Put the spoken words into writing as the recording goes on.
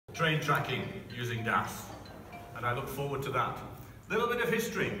train tracking using DAS, and I look forward to that. A little bit of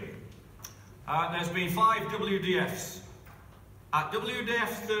history. There's been 5 WDFs. At WDF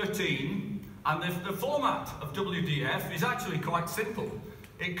 13, and the format of WDF is actually quite simple.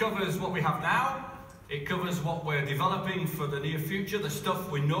 It covers what we have now, it covers what we're developing for the near future, the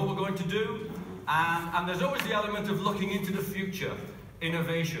stuff we know we're going to do, and there's always the element of looking into the future,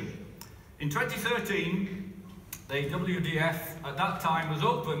 innovation. In 2013, the WDF at that time was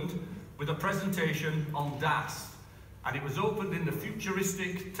opened with a presentation on DAS, and it was opened in the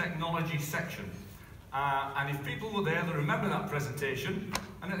futuristic technology section. And if people were there, they'll remember that presentation.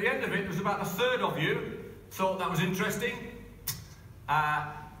 And at the end of it, there was about a third of you thought that was interesting.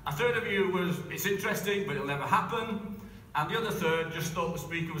 A third of you was, it's interesting, but it'll never happen. And the other third just thought the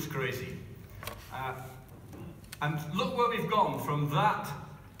speaker was crazy. And look where we've gone from that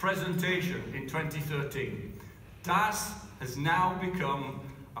presentation in 2013. DAS has now become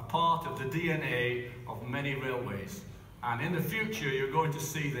a part of the DNA of many railways. And in the future, you're going to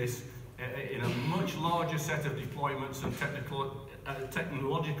see this in a much larger set of deployments and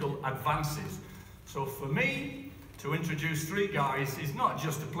technological advances. So for me, to introduce 3 guys is not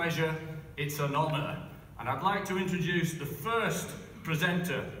just a pleasure, it's an honour. And I'd like to introduce the first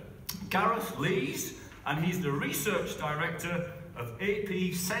presenter, Gareth Lees, and he's the Research Director of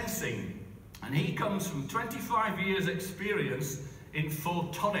AP Sensing. And he comes from 25 years experience in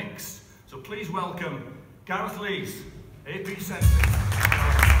photonics. So please welcome Gareth Lees, AP Sensing.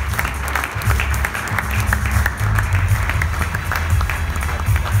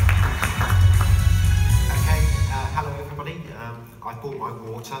 I bought my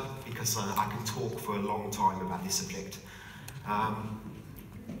water because I can talk for a long time about this subject.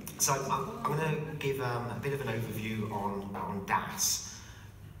 So I'm going to give a bit of an overview on DAS.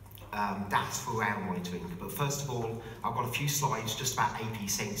 DAS for rail monitoring. But first of all, I've got a few slides just about AP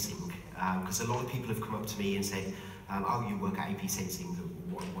Sensing, because a lot of people have come up to me and said, oh, you work at AP Sensing,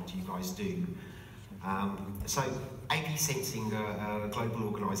 what do you guys do? So AP Sensing are a global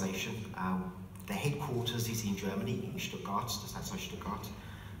organisation. The headquarters is in Germany, in Stuttgart, just outside Stuttgart.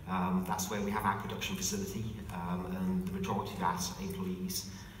 That's where we have our production facility, and the majority of our employees.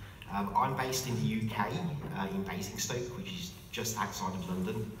 I'm based in the UK, in Basingstoke, which is just outside of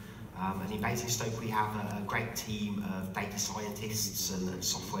London. And in Basingstoke we have a great team of data scientists and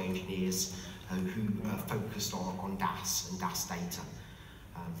software engineers who are focused on DAS and DAS data.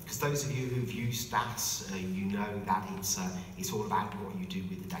 Because those of you who've used DAS, you know that it's all about what you do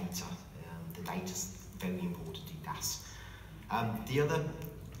with the data. The data's very important in DAS. The other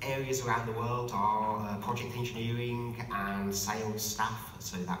areas around the world are project engineering and sales staff,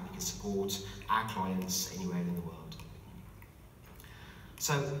 so that we can support our clients anywhere in the world.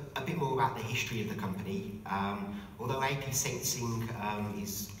 So a bit more about the history of the company. Although AP Sensing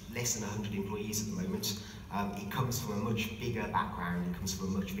is less than 100 employees at the moment, it comes from a much bigger background, it comes from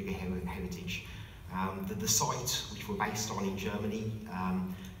a much bigger heritage. The site which we're based on in Germany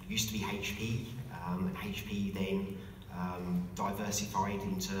used to be HP, and HP then diversified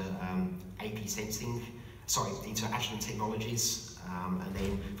into AP Sensing, into Agilent Technologies, and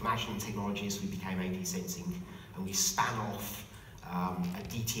then from Agilent Technologies we became AP Sensing, and we span off a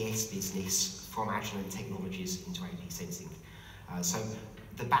DTS business from Agilent Technologies into AP Sensing. So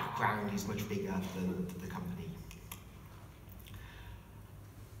the background is much bigger than the company.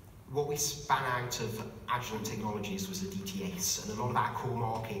 What we span out of Agilent Technologies was the DTS, and a lot of our core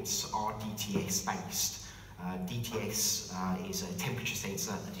markets are DTS based. DTS is a temperature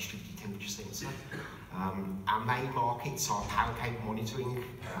sensor, a distributed temperature sensor. Our main markets are power cable monitoring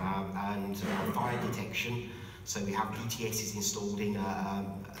and fire detection. So we have DTSs installed in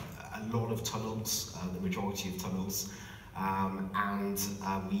a lot of tunnels, the majority of tunnels, and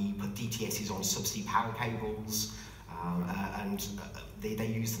we put DTSs on subsea power cables, and they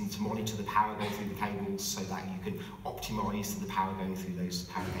use them to monitor the power going through the cables so that you can optimise the power going through those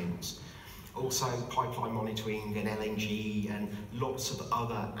power cables. Also pipeline monitoring and LNG and lots of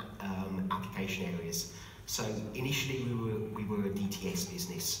other application areas. So initially we were a DTS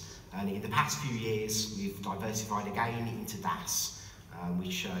business, and in the past few years we've diversified again into DAS,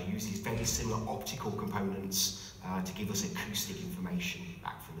 which uses very similar optical components to give us acoustic information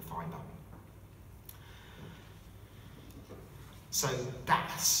back from the fibre. So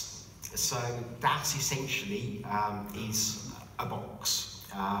DAS essentially is a box.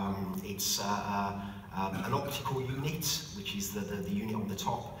 It's an optical unit, which is the unit on the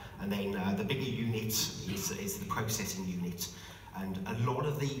top, and then the bigger unit is the processing unit. And a lot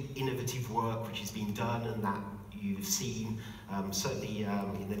of the innovative work which has been done and that you've seen, certainly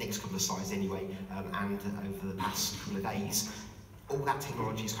in the next couple of slides anyway, and over the past couple of days, all that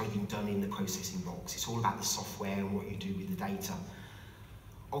technology has kind of been done in the processing box. It's all about the software and what you do with the data.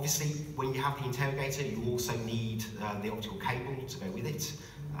 Obviously, when you have the interrogator, you also need the optical cable to go with it.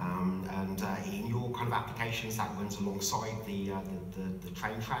 In your kind of applications, that runs alongside the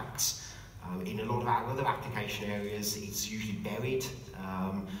train tracks. In a lot of our other application areas, it's usually buried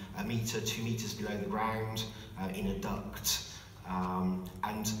 1 metre, 2 metres below the ground in a duct.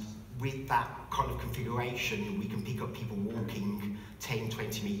 And with that kind of configuration, we can pick up people walking 10,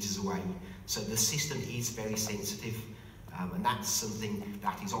 20 metres away. So the system is very sensitive, and that's something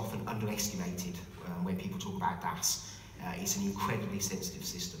that is often underestimated when people talk about DAS. It's an incredibly sensitive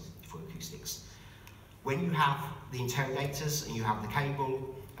system for acoustics. When you have the interrogators and you have the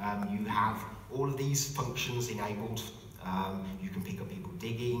cable, you have all of these functions enabled. You can pick up people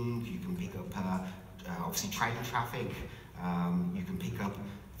digging, you can pick up obviously train traffic, you can pick up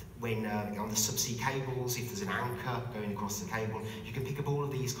when on the subsea cables, if there's an anchor going across the cable, you can pick up all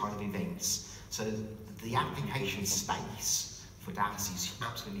of these kind of events. So the application space for DAS is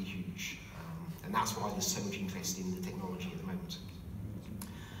absolutely huge, and that's why there's so much interest in the technology at the moment.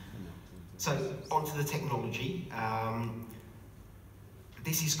 So onto the technology.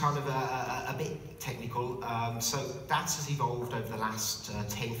 This is kind of a bit technical. So DAS has evolved over the last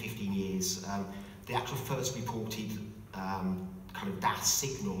 10, 15 years. The actual first reported kind of DAS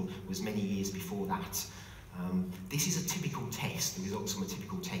signal was many years before that. This is a typical test, the results from a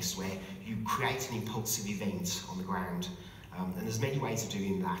typical test where you create an impulsive event on the ground. And there's many ways of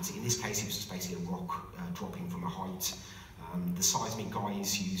doing that. In this case, it was just basically a rock dropping from a height. The seismic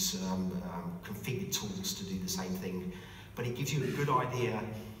guys use configured tools to do the same thing. But it gives you a good idea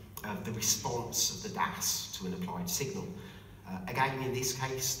of the response of the DAS to an applied signal. Again, in this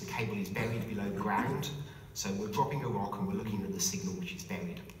case, the cable is buried below the ground. So we're dropping a rock and we're looking at the signal which is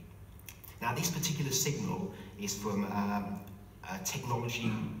buried. Now this particular signal is from a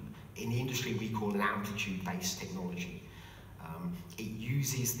technology in the industry we call an amplitude-based technology. It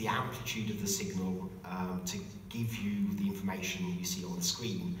uses the amplitude of the signal to give you the information you see on the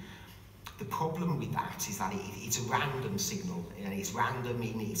screen. The problem with that is that it's a random signal, and it's random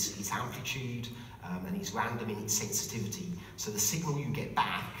in its amplitude and it's random in its sensitivity. So the signal you get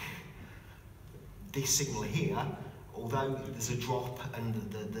back, this signal here, although there's a drop and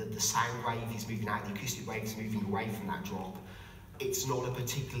the sound wave is moving out, the acoustic wave is moving away from that drop, it's not a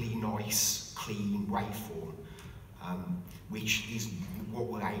particularly nice, clean waveform, which is what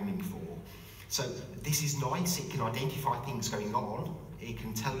we're aiming for. So this is nice, it can identify things going on, it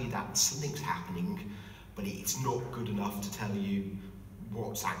can tell you that something's happening, but it's not good enough to tell you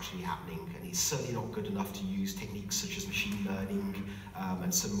what's actually happening, and it's certainly not good enough to use techniques such as machine learning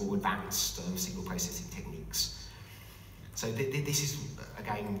and some more advanced signal processing techniques. So this is,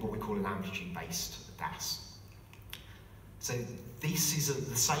 again, what we call an amplitude-based DAS. So this is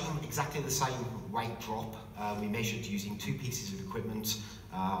exactly the same weight drop. We measured using 2 pieces of equipment,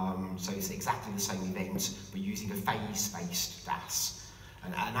 so it's exactly the same event. We're using a phase-based DAS.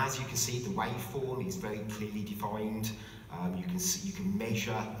 And as you can see, the waveform is very clearly defined. You can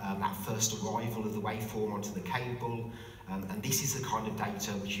measure that first arrival of the waveform onto the cable, and this is the kind of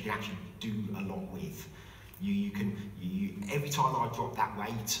data which you can actually do a lot with. Every time I drop that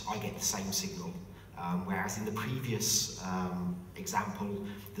weight, I get the same signal. Whereas in the previous example,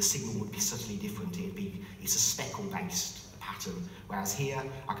 the signal would be subtly different. It's a speckle-based pattern. Whereas here,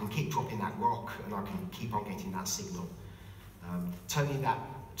 I can keep dropping that rock and I can keep on getting that signal. Turning that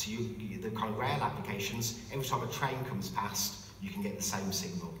to the kind of rail applications, every time a train comes past, you can get the same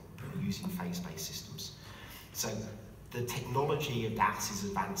signal using phase-based systems. So the technology of DAS is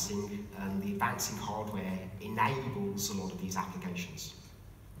advancing, and the advancing hardware enables a lot of these applications.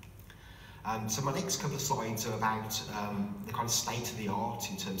 So my next couple of slides are about the kind of state of the art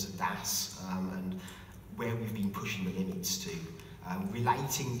in terms of DAS and where we've been pushing the limits to,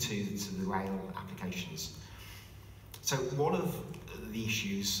 relating to the rail applications. So one of the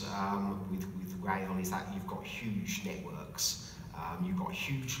issues with rail is that you've got huge networks. You've got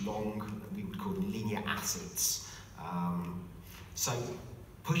huge, long, we would call them linear assets. So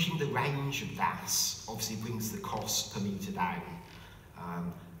pushing the range of DAS obviously brings the cost per meter down.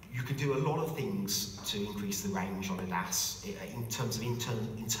 You can do a lot of things to increase the range on a DAS in terms of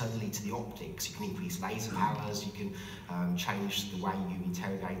internally to the optics. You can increase laser powers, you can change the way you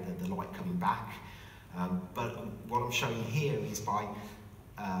interrogate the light coming back. But what I'm showing here is by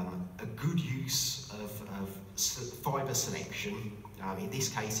a good use of fibre selection. In this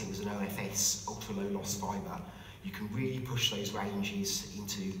case, it was an OFS, ultra-low loss fibre. You can really push those ranges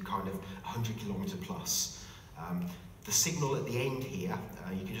into kind of 100 kilometre plus. The signal at the end here,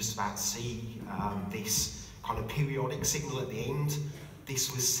 you can just about see this kind of periodic signal at the end.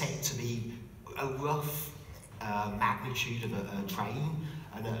 This was set to be a rough magnitude of a train,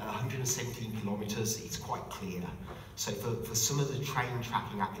 and at 117 kilometres it's quite clear. So for some of the train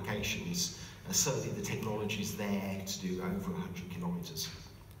tracking applications, certainly the technology is there to do over 100 kilometres.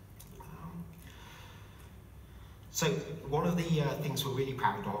 So one of the things we're really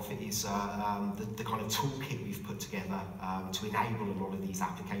proud of is the kind of toolkit we've put together to enable a lot of these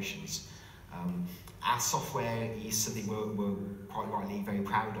applications. Our software is something we're quite rightly very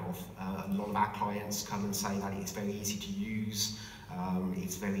proud of. A lot of our clients come and say that it's very easy to use,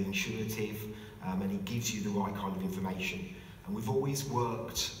 it's very intuitive, and it gives you the right kind of information. And we've always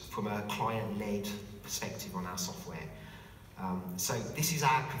worked from a client-led perspective on our software. So this is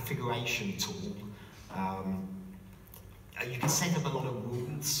our configuration tool. You can set up a lot of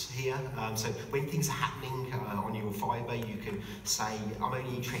rules here. So when things are happening on your fibre, you can say, I'm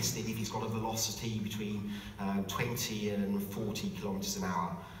only interested if it's got a velocity between 20 and 40 kilometres an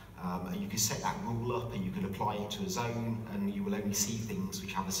hour. And you can set that rule up and you can apply it to a zone, and you will only see things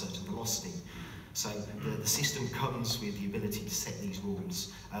which have a certain velocity. So the system comes with the ability to set these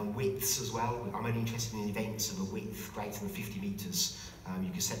rules. Widths as well. I'm only interested in events of a width greater than 50 metres.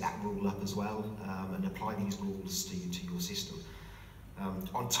 You can set that rule up as well and apply these rules to your system.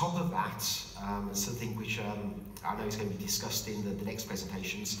 On top of that, something which I know is going to be discussed in the next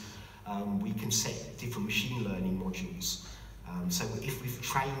presentations, we can set different machine learning modules. So if we've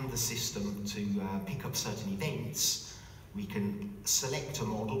trained the system to pick up certain events, we can select a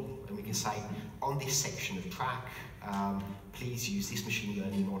model and we can say, on this section of track, please use this machine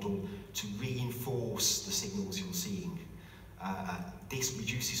learning model to reinforce the signals you're seeing. This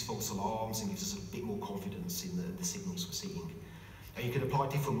reduces false alarms and gives us a bit more confidence in the signals we're seeing. And you can apply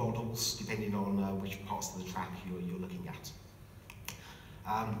different models depending on which parts of the track you're looking at.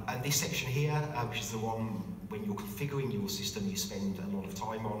 And this section here, which is the one when you're configuring your system you spend a lot of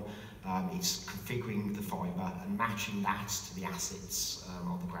time on, it's configuring the fibre and matching that to the assets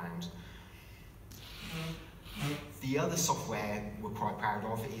on the ground. The other software we're quite proud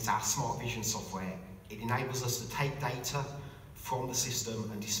of is our Smart Vision software. It enables us to take data from the system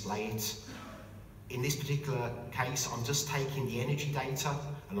and display it. In this particular case, I'm just taking the energy data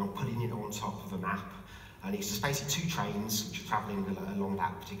and I'm putting it on top of a map. And it's just basically two trains which are travelling along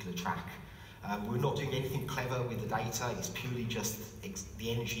that particular track. We're not doing anything clever with the data, it's purely just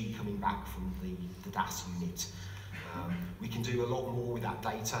the energy coming back from the DAS unit. We can do a lot more with that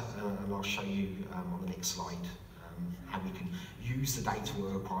data, and I'll show you on the next slide how we can use the data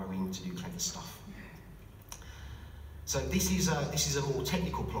we're acquiring to do clever stuff. So this is a more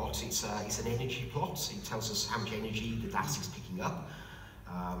technical plot. It's an energy plot. It tells us how much energy the DAS is picking up.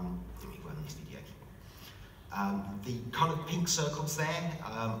 Let me run this video. The kind of pink circles there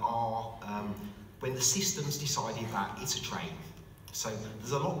are when the system's decided that it's a train. So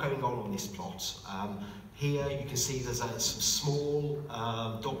there's a lot going on this plot. Here you can see there's some small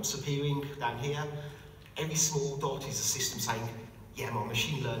dots appearing down here. Every small dot is a system saying, yeah, my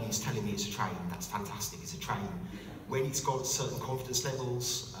machine learning is telling me it's a train. That's fantastic, it's a train. When it's got certain confidence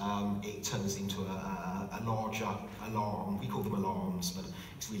levels, it turns into a larger alarm. We call them alarms, but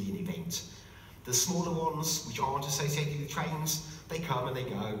it's really an event. The smaller ones, which aren't associated with trains, they come and they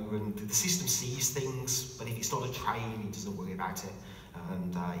go, and the system sees things, but if it's not a train, it doesn't worry about it,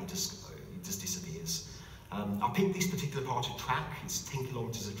 and it just disappears. I picked this particular part of track. It's 10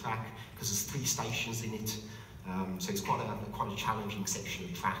 kilometres of track because there's 3 stations in it, so it's quite a challenging section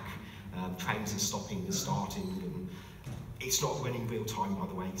of track. Trains are stopping and starting, and it's not running real time, by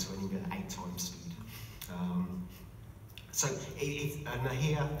the way. It's running at 8 times speed. So, and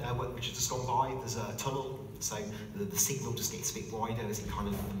here, which has just gone by, there's a tunnel, so the signal just gets a bit wider as it kind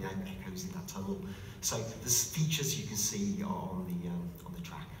of echoes in that tunnel. So there's features you can see on the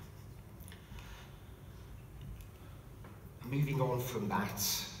track. Moving on from that,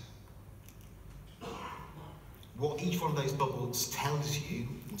 what each one of those bubbles tells you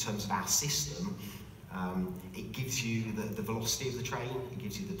in terms of our system, it gives you the velocity of the train, it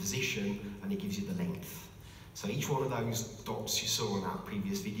gives you the position, and it gives you the length. So each one of those dots you saw in that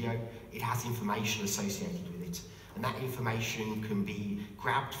previous video, it has information associated with it. And that information can be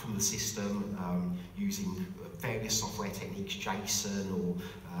grabbed from the system using various software techniques, JSON or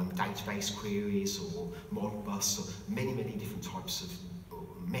database queries or Modbus, or many different types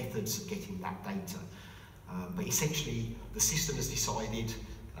of methods of getting that data. But essentially, the system has decided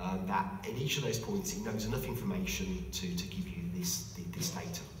that at each of those points it knows enough information to give you this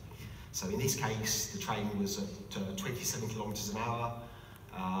data. So in this case, the train was at 27 kilometres an hour.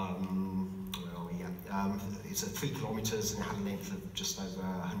 It's at 3 kilometres and it had a length of just over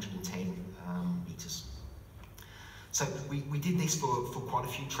 110 metres. So we did this for quite a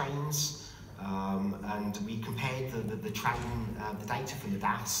few trains, and we compared the data from the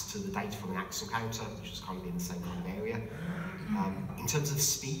DAS to the data from an axle counter, which was kind of in the same kind of area. In terms of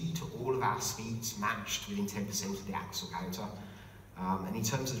speed, all of our speeds matched within 10% of the axle counter. And in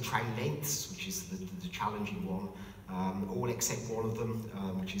terms of train lengths, which is the challenging one, all except one of them,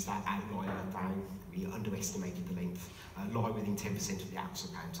 which is that outlier down, we underestimated the length, lie within 10% of the axle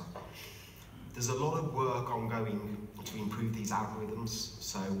counter. There's a lot of work ongoing to improve these algorithms,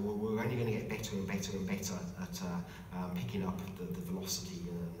 so we're only going to get better and better and better at picking up the velocity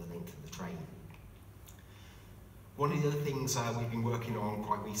and the length of the train. One of the other things we've been working on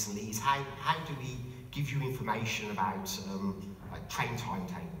quite recently is how do we give you information about like train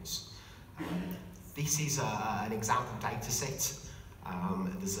timetables. This is an example data set.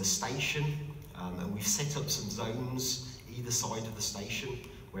 There's a station, and we've set up some zones either side of the station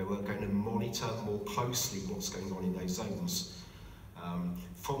where we're going to monitor more closely what's going on in those zones.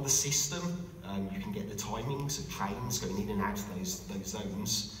 From the system, you can get the timings of trains going in and out of those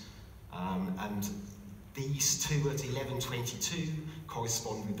zones. And these two at 11:22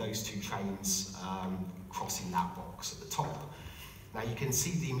 correspond with those two trains crossing that box at the top. Now you can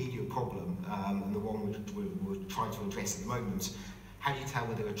see the immediate problem, and the one we're trying to address at the moment. How do you tell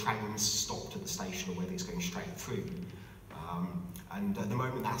whether a train's stopped at the station or whether it's going straight through? And at the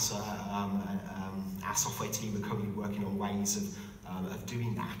moment, that's our software team are currently working on ways of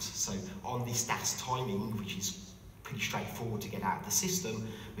doing that. So on this DAS timing, which is pretty straightforward to get out of the system,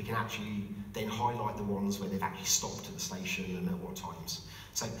 we can actually then highlight the ones where they've actually stopped at the station and at what times.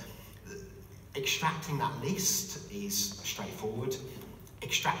 So extracting that list is straightforward.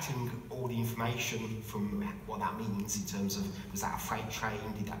 Extracting all the information from what that means in terms of, was that a freight train,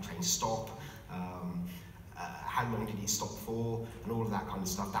 did that train stop, how long did it stop for, and all of that kind of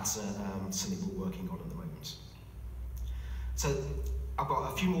stuff, that's something we're working on at the moment. So I've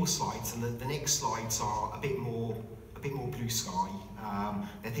got a few more slides, and the next slides are a bit more blue sky.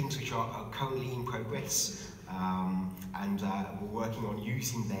 They're things which are currently in progress, and we're working on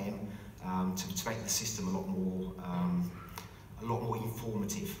using them to make the system a lot more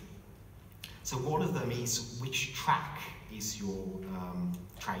informative. So one of them is which track is your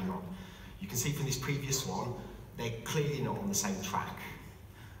train on. You can see from this previous one, they're clearly not on the same track.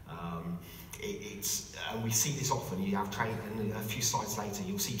 And we see this often. You have train, and a few slides later,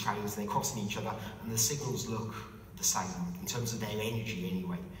 you'll see trains, and they're crossing each other, and the signals look the same in terms of their energy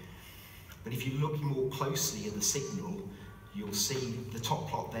anyway. But if you're looking more closely at the signal, you'll see the top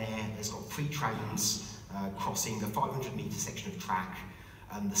plot there has got 3 trains crossing a 500-metre section of track,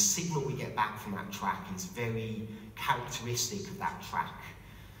 and the signal we get back from that track is very characteristic of that track.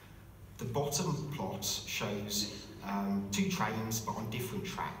 The bottom plot shows 2 trains but on different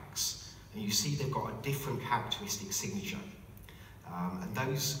tracks, and you see they've got a different characteristic signature. And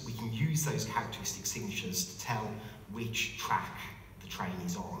we can use those characteristic signatures to tell which track the train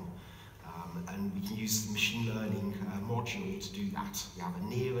is on. And we can use the machine learning module to do that. We have a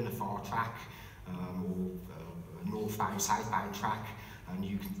near and a far track, or a northbound, southbound track, and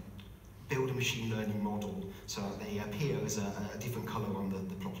you can build a machine learning model so that they appear as a different colour on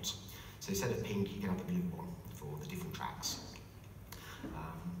the plot. So instead of pink, you can have a blue one for the different tracks.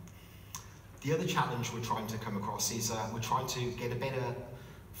 The other challenge we're trying to come across is we're trying to get a better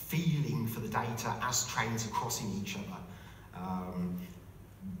feeling for the data as trains are crossing each other.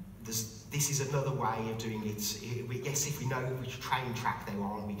 This is another way of doing it. Yes, if we know which train track they're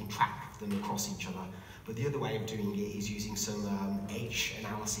on, we can track them across each other. But the other way of doing it is using some edge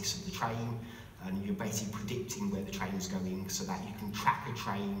analysis of the train, and you're basically predicting where the train's going so that you can track a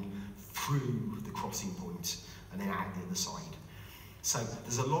train through the crossing point and then out the other side. So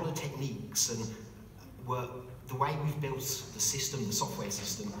there's a lot of techniques, and the way we've built the system, the software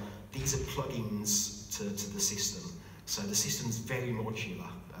system, these are plugins to the system. So the system's very modular.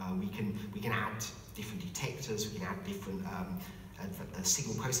 We can add different detectors, we can add different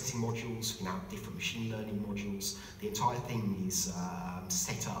signal processing modules, we can add different machine learning modules. The entire thing is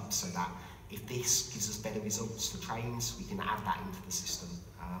set up so that if this gives us better results for trains, we can add that into the system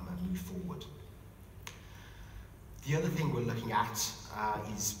and move forward. The other thing we're looking at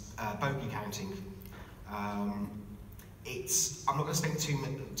is bogey counting. I'm not going to spend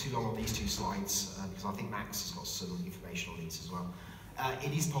too long on these 2 slides because I think Max has got some information on these as well.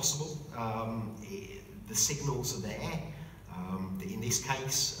 It is possible. The signals are there. In this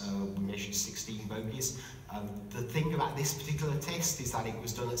case, we measured 16 bogies. The thing about this particular test is that it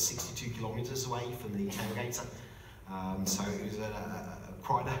was done at 62 kilometres away from the interrogator. So it was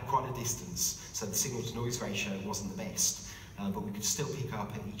quite a distance. So the signal to noise ratio wasn't the best, but we could still pick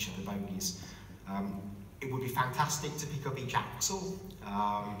up at each of the bogies. It would be fantastic to pick up each axle,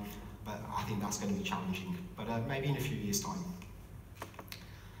 but I think that's going to be challenging. But maybe in a few years' time.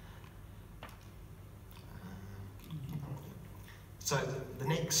 So the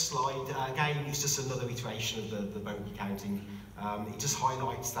next slide, again, is just another iteration of the bogey counting. It just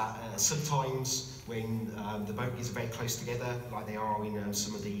highlights that sometimes when the bogies are very close together, like they are in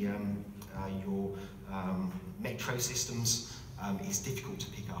some of the your metro systems, it's difficult to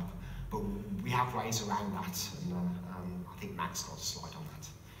pick up. But we have ways around that, and I think Matt's got a slide on that.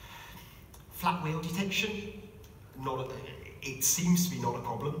 Flat wheel detection, it seems to be not a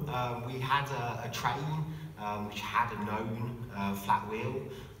problem. We had a train which had a known flat wheel,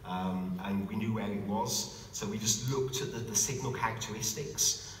 and we knew where it was. So we just looked at the signal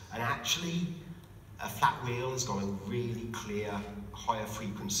characteristics, and actually a flat wheel has got a really clear higher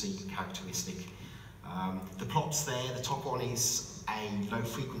frequency characteristic. The plots there, the top one is a low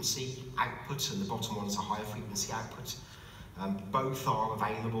frequency output and the bottom one is a higher frequency output. Both are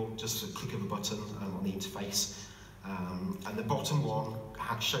available, just a click of a button on the interface. And the bottom one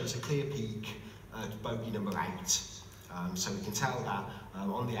shows a clear peak at bogey number 8. So we can tell that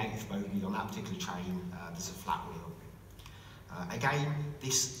on the 8th bogey on that particular train, there's a flat wheel. Again,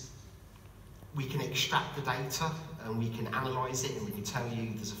 we can extract the data and we can analyse it and we can tell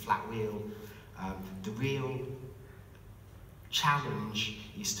you there's a flat wheel. The real challenge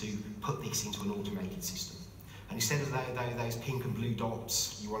is to put this into an automated system. And instead of those pink and blue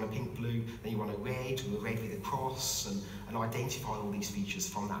dots, you want a pink blue, then you want a red with a cross, and identify all these features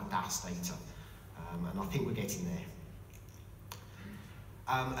from that DAS data. And I think we're getting there.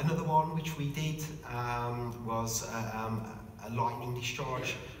 Another one which we did was a lightning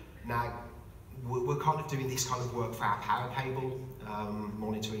discharge. Now, we're kind of doing this kind of work for our power cable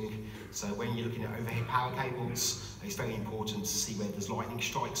monitoring. So when you're looking at overhead power cables, it's very important to see where there's lightning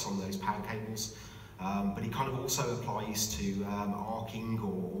strikes on those power cables. But it kind of also applies to arcing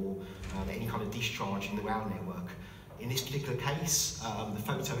or any kind of discharge in the rail network. In this particular case, the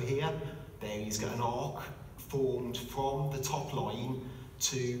photo here, there is an arc formed from the top line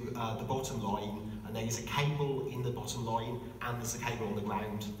to the bottom line, and there is a cable in the bottom line, and there's a cable on the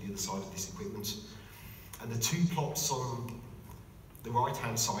ground, the other side of this equipment. And the two plots on the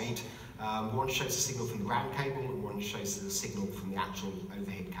right-hand side, one shows the signal from the ground cable, and one shows the signal from the actual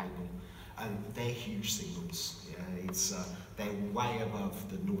overhead cable. And they're huge signals. Yeah, they're way above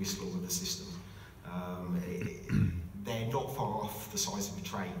the noise floor of the system. They're not far off the size of a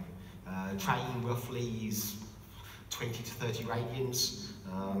train. Train roughly is 20 to 30 radians,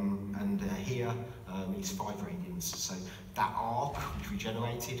 and here it's 5 radians. So that arc which we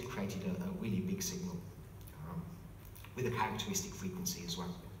generated created a really big signal with a characteristic frequency as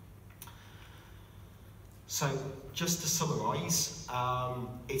well. So just to summarise,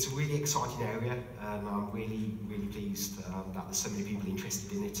 it's a really exciting area, and I'm really pleased that there's so many people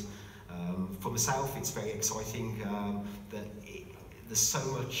interested in it. For myself, it's very exciting that there's so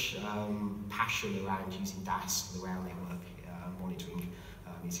much passion around using DAS for the rail network monitoring.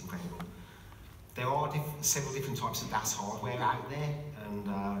 It's incredible. There are several different types of DAS hardware out there,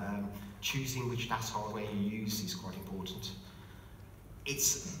 and choosing which DAS hardware you use is quite important.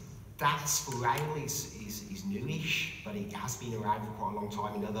 DAS for rail is newish, but it has been around for quite a long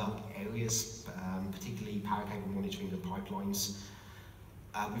time in other areas, particularly power cable monitoring and pipelines.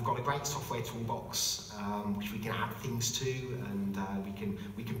 We've got a great software toolbox which we can add things to, and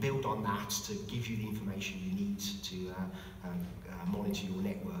we can build on that to give you the information you need to monitor your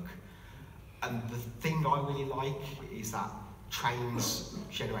network. And the thing I really like is that trains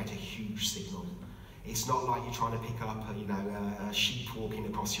generate a huge signal. It's not like you're trying to pick up a sheep walking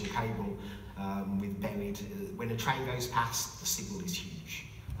across your cable with buried. When a train goes past, the signal is huge,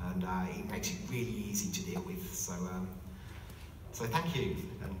 and it makes it really easy to deal with. So thank you,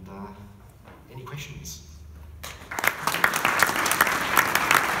 and any questions?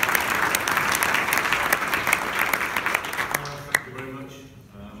 Thank you very much.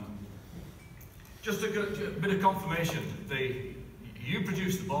 Just a bit of confirmation. You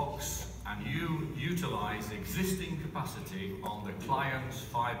produce the box and you utilise existing capacity on the client's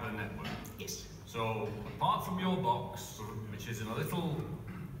fibre network. Yes. So apart from your box, which is in a little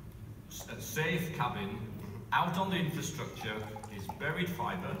safe cabin, out on the infrastructure is buried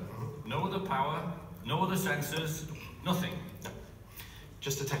fibre, no other power, no other sensors, nothing.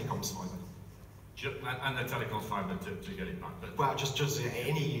 Just a telecoms fibre. And the telecoms fibre to get it back. But well, just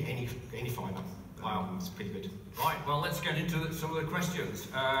any fibre. Wow, it's pretty good. Right. Well, let's get into some of the questions.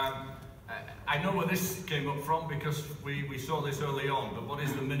 I know where this came up from because we saw this early on. But what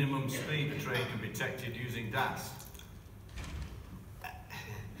is the minimum speed a train can be detected using DAS?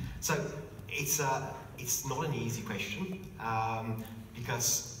 So it's it's not an easy question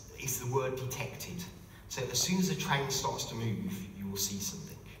because it's the word detected. So as soon as a train starts to move, you will see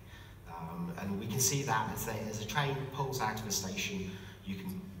something. And we can see that as a train pulls out of a station, you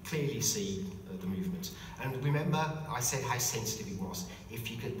can clearly see the movement. And remember, I said how sensitive it was. If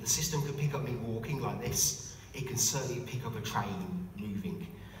the system could pick up me walking like this, it can certainly pick up a train moving.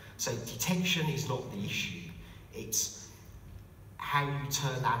 So detection is not the issue. It's how you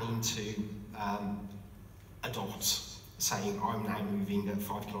turn that into a dot, saying I'm now moving at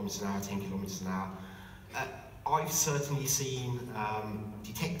 5 kilometres an hour, 10 kilometres an hour. I've certainly seen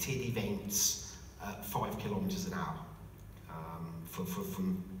detected events at 5 kilometres an hour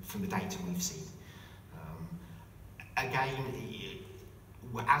from the data we've seen. Again,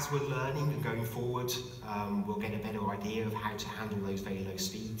 as we're learning and going forward, we'll get a better idea of how to handle those very low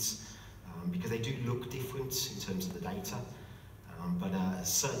speeds, because they do look different in terms of the data. But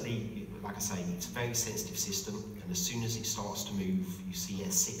certainly, like I say, it's a very sensitive system, and as soon as it starts to move, you see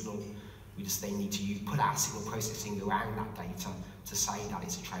a signal. We just then need to put our signal processing around that data to say that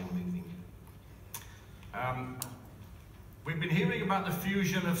it's a train moving. We've been hearing about the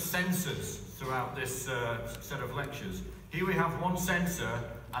fusion of sensors throughout this set of lectures. Here we have one sensor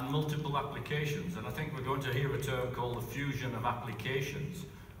and multiple applications, and I think we're going to hear a term called the fusion of applications.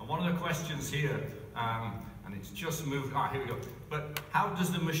 And one of the questions here, and it's just moved, here we go. But how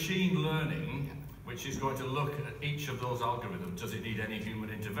does the machine learning, which is going to look at each of those algorithms, does it need any human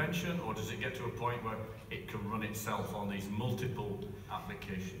intervention, or does it get to a point where it can run itself on these multiple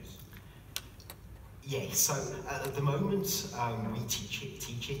applications? Yes, so at the moment we teach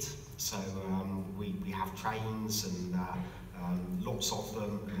it. So we have trains and lots of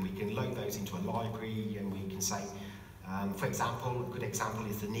them, and we can load those into a library, and we can say, for example, a good example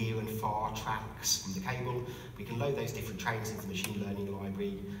is the near and far tracks from the cable. We can load those different trains into the machine learning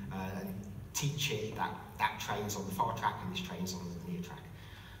library and teach it that train's on the far track and this train's on the near track.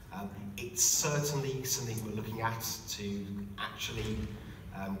 It's certainly something we're looking at to actually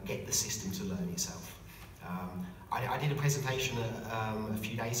get the system to learn itself. I did a presentation a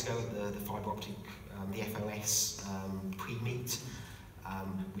few days ago at the fibre optic, the FOS pre-meet,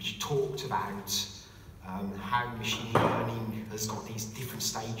 which talked about how machine learning has got these different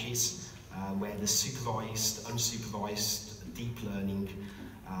stages where there's supervised, unsupervised, deep learning,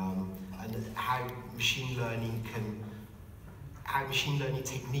 and how machine learning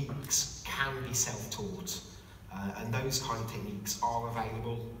techniques can be self-taught, and those kind of techniques are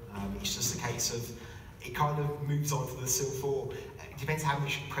available. It's just a case of it kind of moves on to the SIL4. It depends how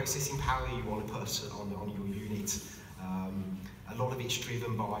much processing power you want to put on your unit. A lot of it's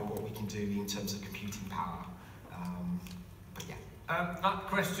driven by what we can do in terms of computing power. But yeah. That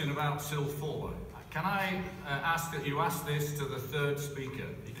question about SIL4, can I ask that you ask this to the third speaker?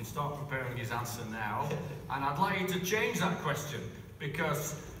 You can start preparing his answer now. And I'd like you to change that question,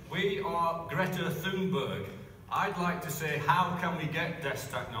 because we are Greta Thunberg. I'd like to say, how can we get DES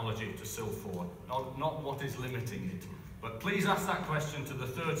technology to SIL4? Not what is limiting it. But please ask that question to the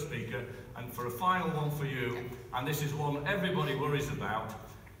third speaker. And for a final one for you, and this is one everybody worries about,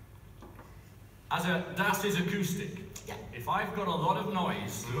 as a DAS is acoustic. Yeah. If I've got a lot of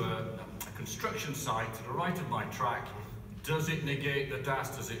noise to a construction site to the right of my track, does it negate the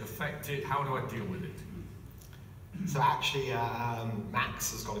DAS? Does it affect it? How do I deal with it? So actually,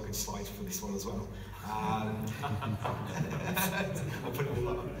 Max has got a good slide for this one as well. I'll put it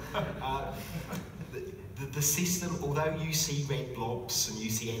all up. The system, although you see red blobs and you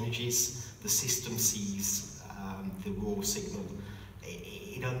see energies, the system sees the raw signal.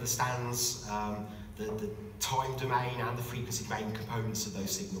 It understands the time domain and the frequency domain components of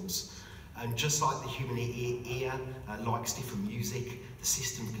those signals. And just like the human ear likes different music, the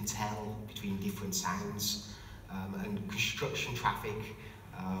system can tell between different sounds. And construction traffic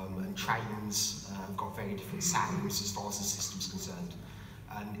and trains have got very different sounds as far as the system's concerned.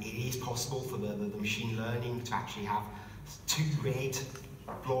 And it is possible for the machine learning to actually have two red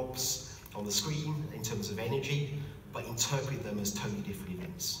blobs on the screen in terms of energy, but interpret them as totally different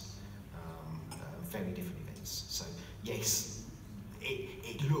events, very different events. So yes,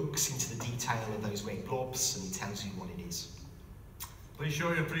 it looks into the detail of those red blobs and it tells you what it is. Please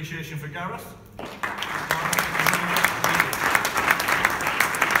show your appreciation for Gareth.